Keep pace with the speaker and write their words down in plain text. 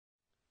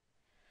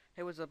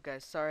Hey, what's up,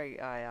 guys? Sorry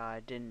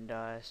I didn't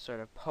sort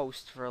of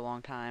post for a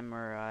long time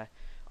or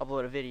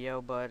upload a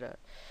video, but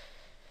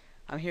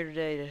I'm here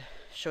today to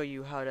show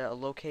you how to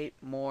allocate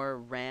more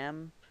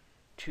RAM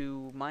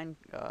to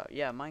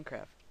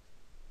Minecraft.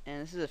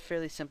 And this is a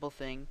fairly simple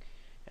thing.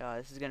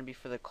 This is going to be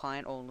for the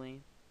client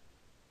only,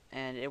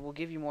 and it will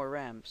give you more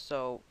RAM.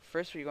 So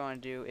first, what you're going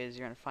to do is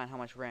you're going to find how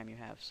much RAM you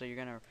have. So you're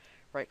going to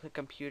right-click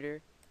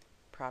Computer,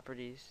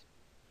 Properties,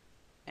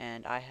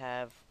 and I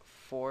have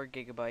 4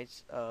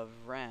 gigabytes of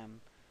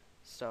RAM.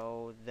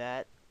 So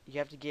that you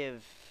have to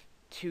give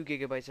 2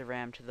 gigabytes of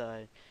RAM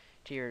to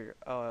your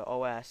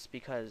OS,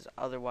 because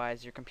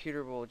otherwise your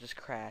computer will just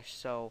crash.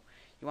 So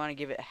you want to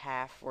give it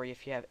half, or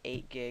if you have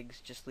 8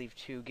 gigs, just leave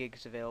 2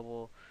 gigs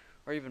available,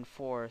 or even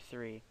 4 or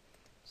 3.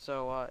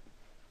 So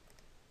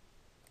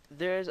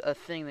there's a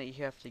thing that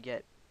you have to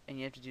get, and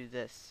you have to do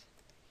this.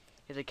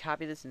 You have to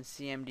copy this in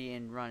CMD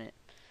and run it.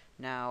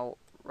 Now,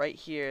 right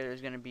here,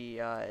 there's going to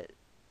be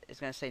it's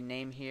going to say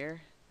name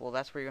here. Well,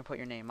 that's where you're going to put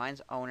your name.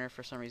 Mine's owner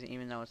for some reason,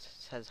 even though it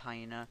says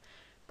hyena.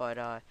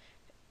 But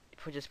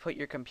just put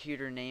your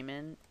computer name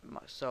in.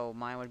 So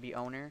mine would be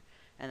owner.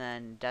 And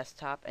then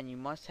desktop. And you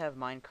must have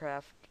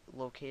Minecraft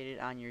located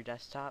on your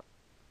desktop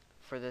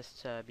for this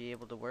to be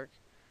able to work.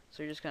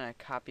 So you're just going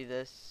to copy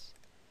this.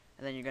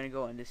 And then you're going to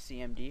go into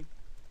CMD.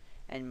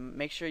 And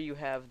make sure you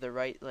have the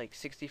right, like,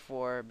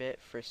 64-bit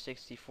for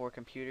 64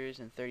 computers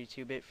and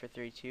 32-bit for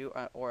 32,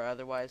 or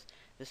otherwise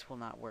this will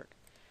not work.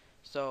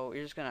 So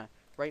you're just going to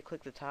right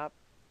click the top,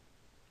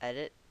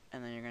 edit,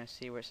 and then you're going to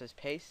see where it says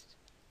paste.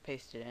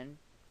 Paste it in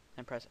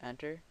and press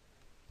enter,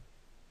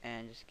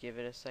 and just give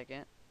it a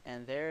second,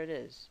 and there it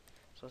is.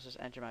 So let's just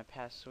enter my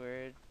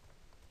password.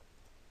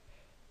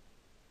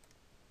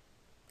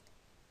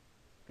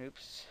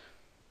 Oops,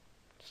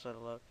 just let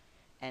it load.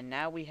 And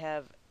now we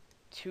have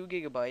 2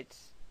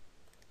 gigabytes.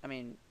 I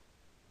think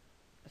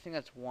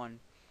that's 1.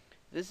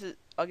 This is,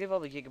 I'll give all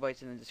the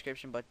gigabytes in the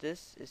description, but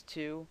this is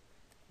 2,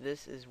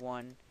 this is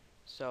 1.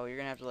 So you're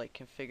gonna have to like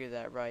configure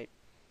that right.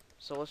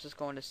 So let's just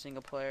go into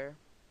single player,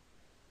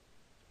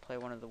 play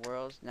one of the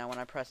worlds. Now when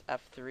I press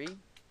F3,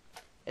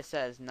 it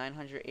says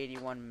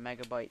 981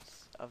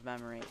 megabytes of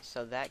memory.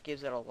 So that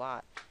gives it a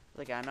lot.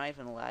 Like, I'm not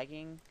even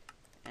lagging,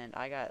 and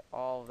I got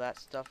all of that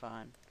stuff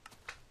on.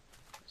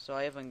 So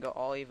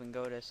I'll even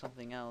go to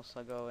something else.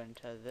 I'll go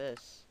into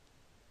this,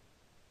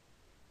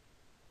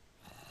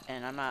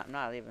 and I'm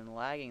not even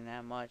lagging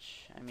that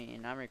much. I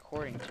mean, I'm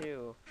recording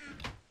too.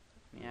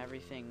 I mean,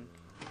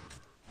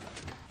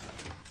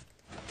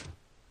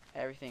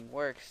 everything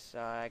works.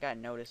 I got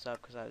notice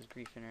up because I was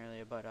griefing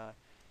earlier, but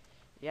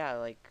yeah,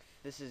 like,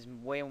 this is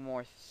way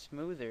more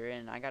smoother,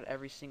 and I got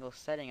every single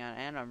setting on,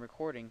 and I'm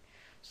recording.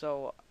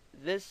 So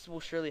this will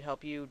surely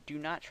help you. Do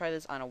not try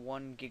this on a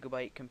 1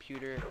 gigabyte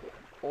computer,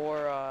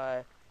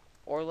 or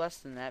less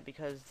than that,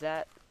 because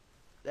that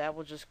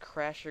will just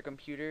crash your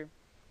computer.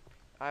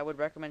 I would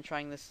recommend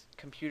trying this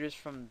computers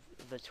from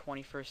the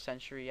 21st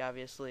century,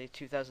 obviously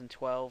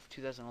 2012,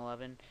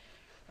 2011.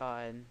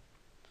 And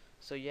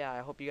so yeah, I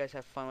hope you guys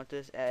have fun with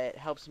this. It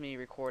helps me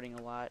recording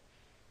a lot.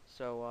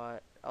 So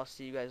I'll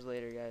see you guys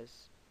later,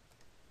 guys.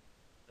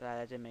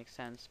 That didn't make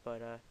sense,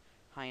 but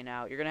hanging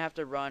out. You're gonna have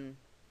to run.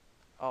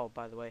 Oh,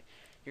 by the way,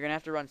 you're gonna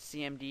have to run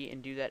CMD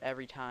and do that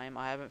every time.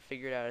 I haven't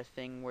figured out a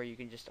thing where you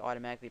can just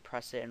automatically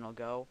press it and it'll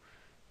go,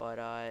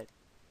 but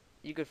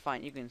you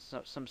can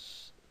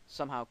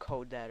somehow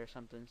code that or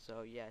something.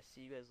 So yeah,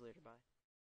 see you guys later. Bye.